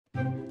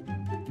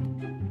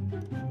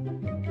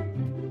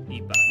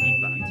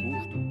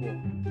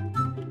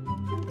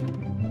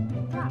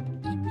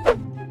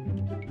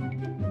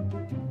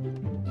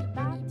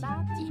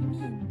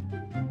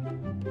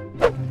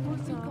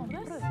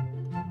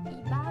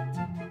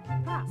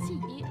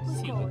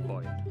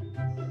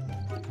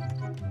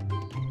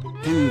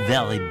2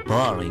 very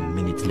boring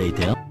minutes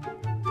later.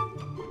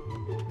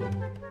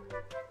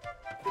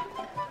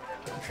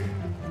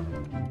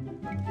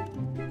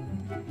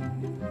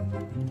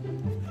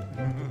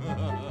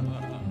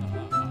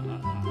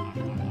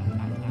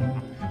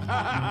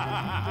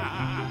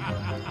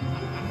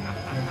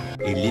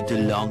 A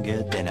little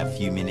longer than a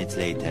few minutes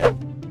later.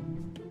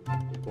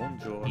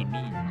 Buongiorno.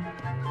 Emin.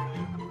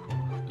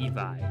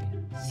 Ivai.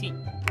 Sì.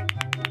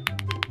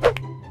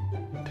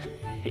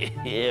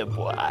 Yeah,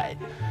 boy.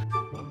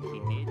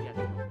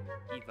 Immediato.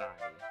 Ivai.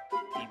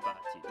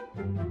 Dibattito.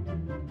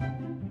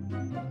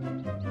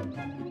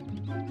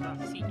 Ah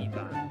sì,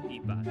 Ivai.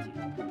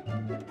 Dibattito.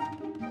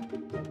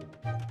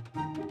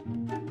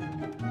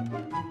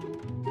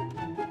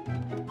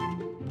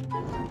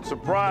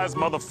 Surprise,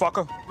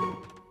 motherfucker!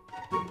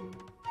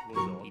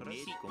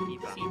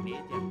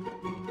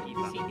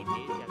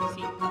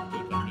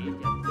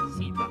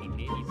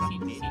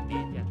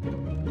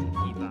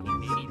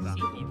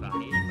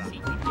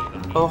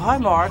 Oh, hi,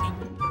 Mark.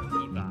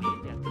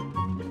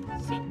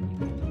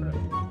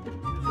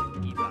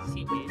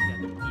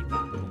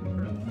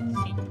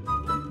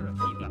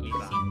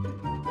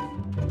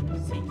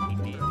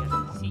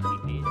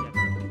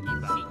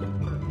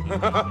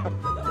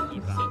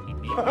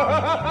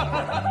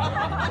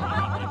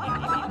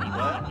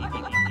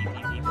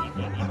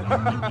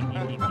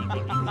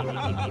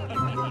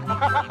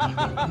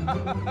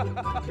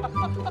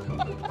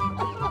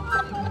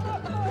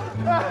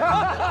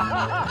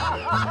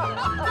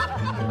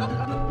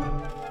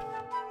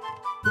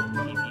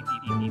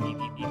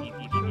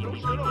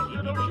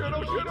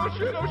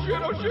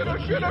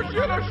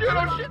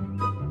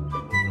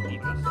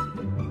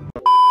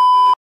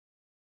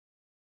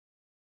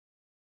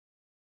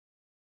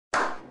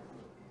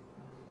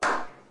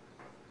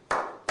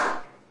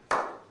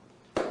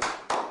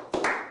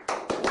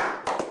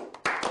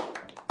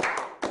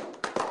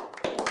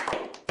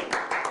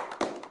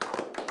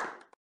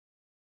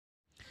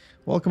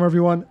 Welcome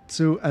everyone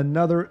to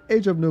another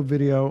Age of Noob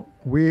video.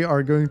 We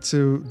are going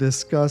to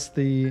discuss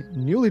the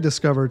newly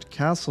discovered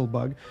castle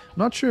bug. I'm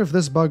not sure if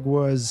this bug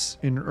was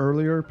in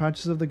earlier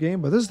patches of the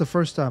game, but this is the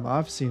first time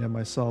I've seen it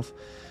myself.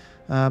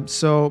 And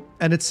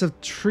it's a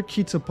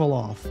tricky to pull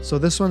off. So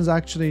this one's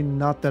actually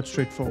not that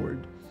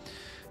straightforward.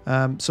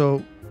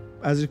 So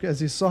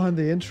as you saw in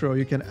the intro,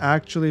 you can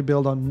actually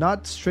build on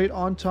not straight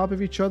on top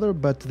of each other,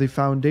 but the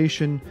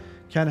foundation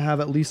can have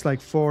at least like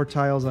 4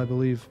 tiles, I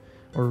believe,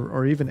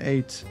 or even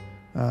 8.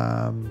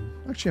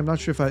 Actually, I'm not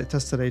sure if I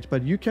tested 8,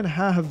 but you can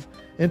have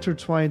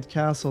intertwined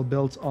castle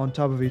built on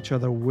top of each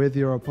other with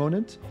your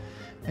opponent,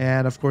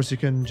 and of course you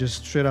can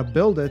just straight up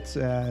build it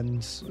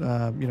and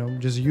you know,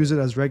 just use it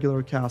as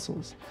regular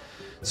castles.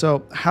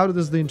 So how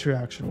does the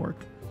interaction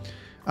work?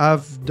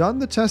 I've done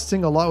the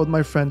testing a lot with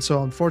my friend,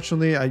 so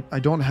unfortunately I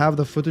don't have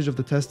the footage of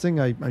the testing.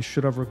 I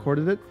should have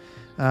recorded it.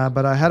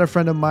 But I had a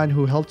friend of mine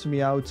who helped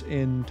me out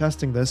in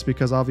testing this,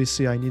 because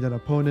obviously I need an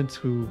opponent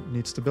who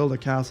needs to build a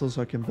castle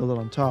so I can build it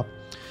on top.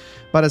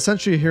 But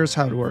essentially, here's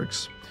how it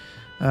works.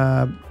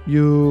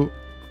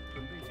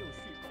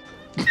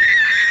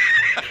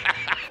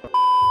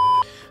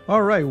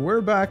 Alright,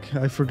 we're back.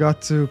 I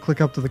forgot to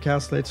click up to the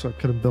castle, so I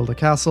couldn't build a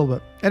castle.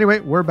 But anyway,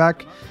 we're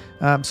back.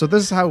 So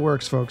this is how it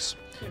works, folks.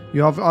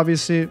 You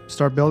obviously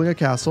start building a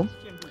castle.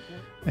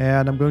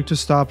 And I'm going to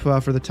stop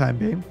for the time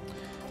being.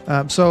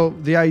 So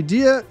the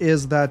idea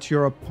is that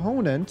your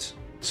opponent,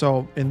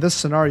 so in this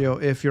scenario,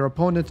 if your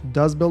opponent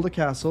does build a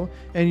castle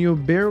and you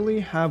barely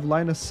have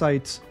line of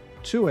sight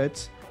to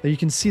it, then you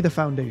can see the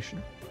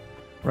foundation,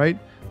 right?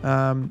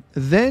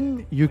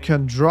 Then you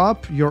can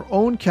drop your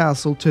own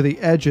castle to the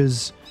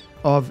edges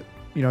of,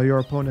 you know, your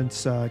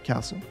opponent's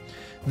castle.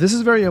 This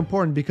is very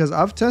important because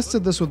I've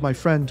tested this with my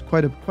friend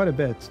quite a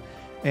bit,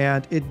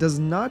 and it does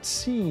not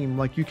seem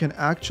like you can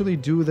actually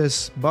do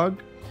this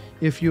bug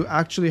if you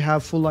actually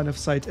have full line of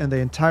sight and the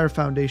entire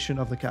foundation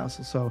of the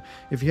castle. So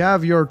if you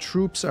have your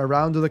troops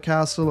around the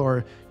castle,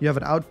 or you have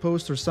an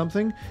outpost or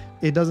something,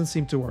 it doesn't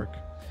seem to work.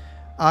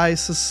 I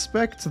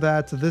suspect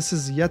that this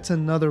is yet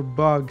another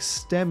bug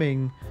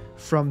stemming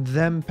from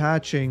them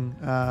patching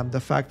the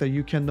fact that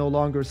you can no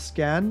longer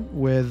scan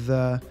with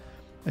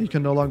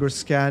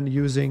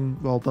using,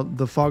 well,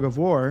 the fog of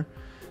war.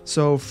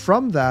 So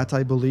from that,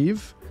 I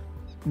believe,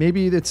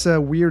 maybe it's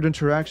a weird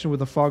interaction with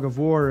the fog of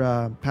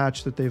war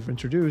patch that they've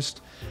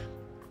introduced.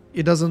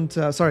 It doesn't,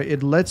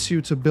 it lets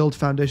you to build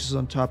foundations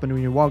on top, and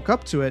when you walk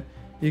up to it,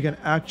 you can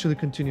actually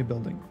continue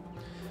building.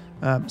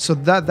 So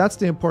that's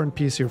the important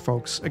piece here,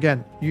 folks.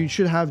 Again, you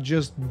should have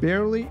just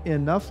barely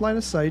enough line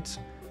of sight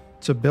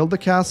to build the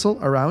castle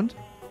around,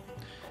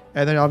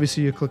 and then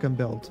obviously you click on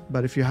build.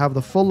 But if you have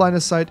the full line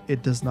of sight,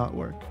 it does not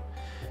work.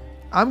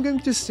 I'm going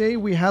to say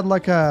we had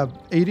like a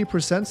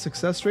 80%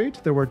 success rate.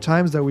 There were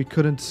times that we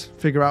couldn't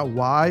figure out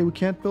why we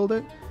can't build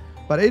it.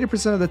 But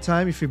 80% of the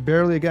time, if you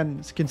barely,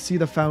 again, can see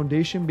the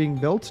foundation being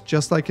built,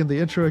 just like in the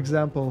intro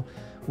example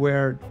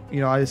where, you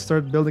know, I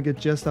started building it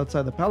just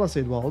outside the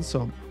palisade walls.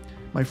 So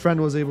my friend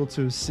was able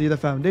to see the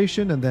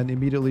foundation and then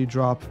immediately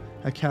drop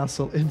a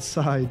castle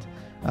inside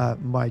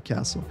my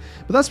castle.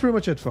 But that's pretty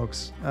much it,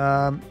 folks.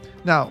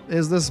 Now,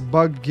 is this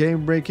bug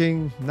game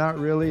breaking? Not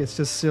really. It's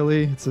just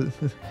silly. It's a,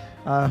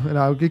 you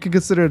know, you can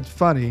consider it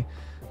funny,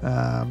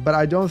 but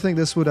I don't think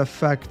this would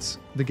affect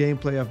the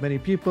gameplay of many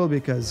people,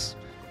 because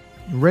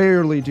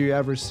rarely do you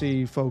ever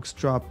see folks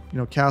drop, you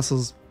know,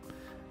 castles,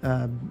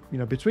 you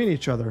know, between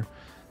each other,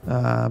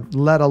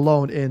 let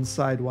alone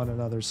inside one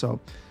another. So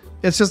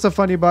it's just a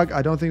funny bug.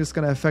 I don't think it's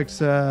going to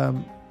affect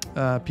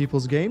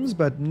people's games,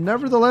 but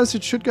nevertheless,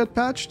 it should get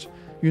patched.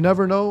 You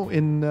never know,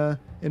 in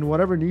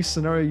whatever new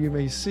scenario you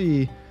may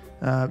see,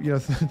 you know,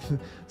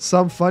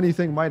 some funny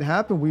thing might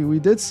happen. We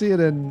did see it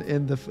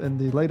in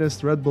the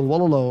latest Red Bull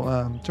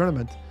Wololo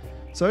tournament,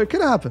 so it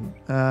could happen.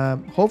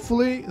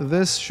 Hopefully,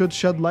 this should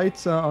shed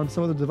light on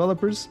some of the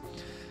developers,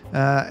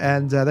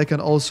 and they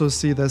can also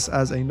see this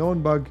as a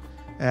known bug,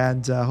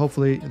 and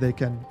hopefully they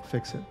can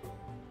fix it.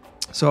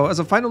 So as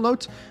a final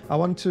note, I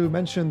want to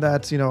mention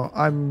that, you know,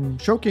 I'm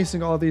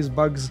showcasing all of these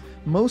bugs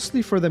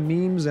mostly for the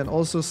memes and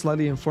also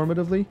slightly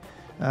informatively,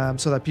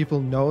 so that people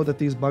know that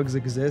these bugs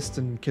exist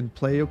and can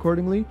play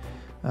accordingly.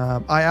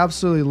 I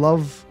absolutely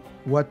love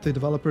what the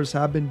developers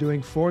have been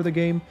doing for the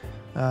game,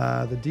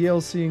 the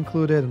DLC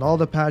included, and all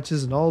the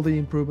patches and all the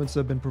improvements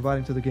they've been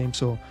providing to the game.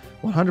 So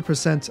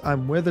 100%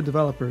 I'm with the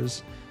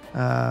developers.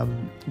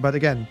 But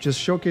again, just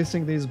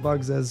showcasing these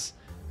bugs as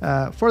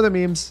for the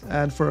memes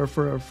and for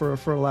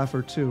a laugh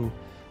or two,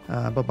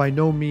 but by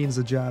no means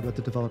a jab at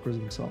the developers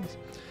themselves.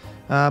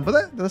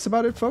 But that's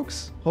about it,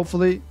 folks.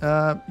 Hopefully,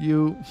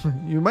 you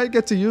might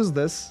get to use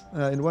this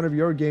in one of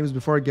your games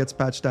before it gets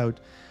patched out.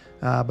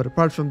 But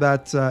apart from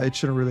that, it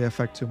shouldn't really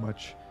affect too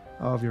much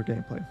of your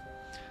gameplay.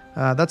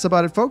 That's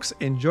about it, folks.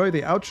 Enjoy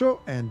the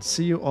outro, and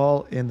see you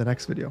all in the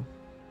next video.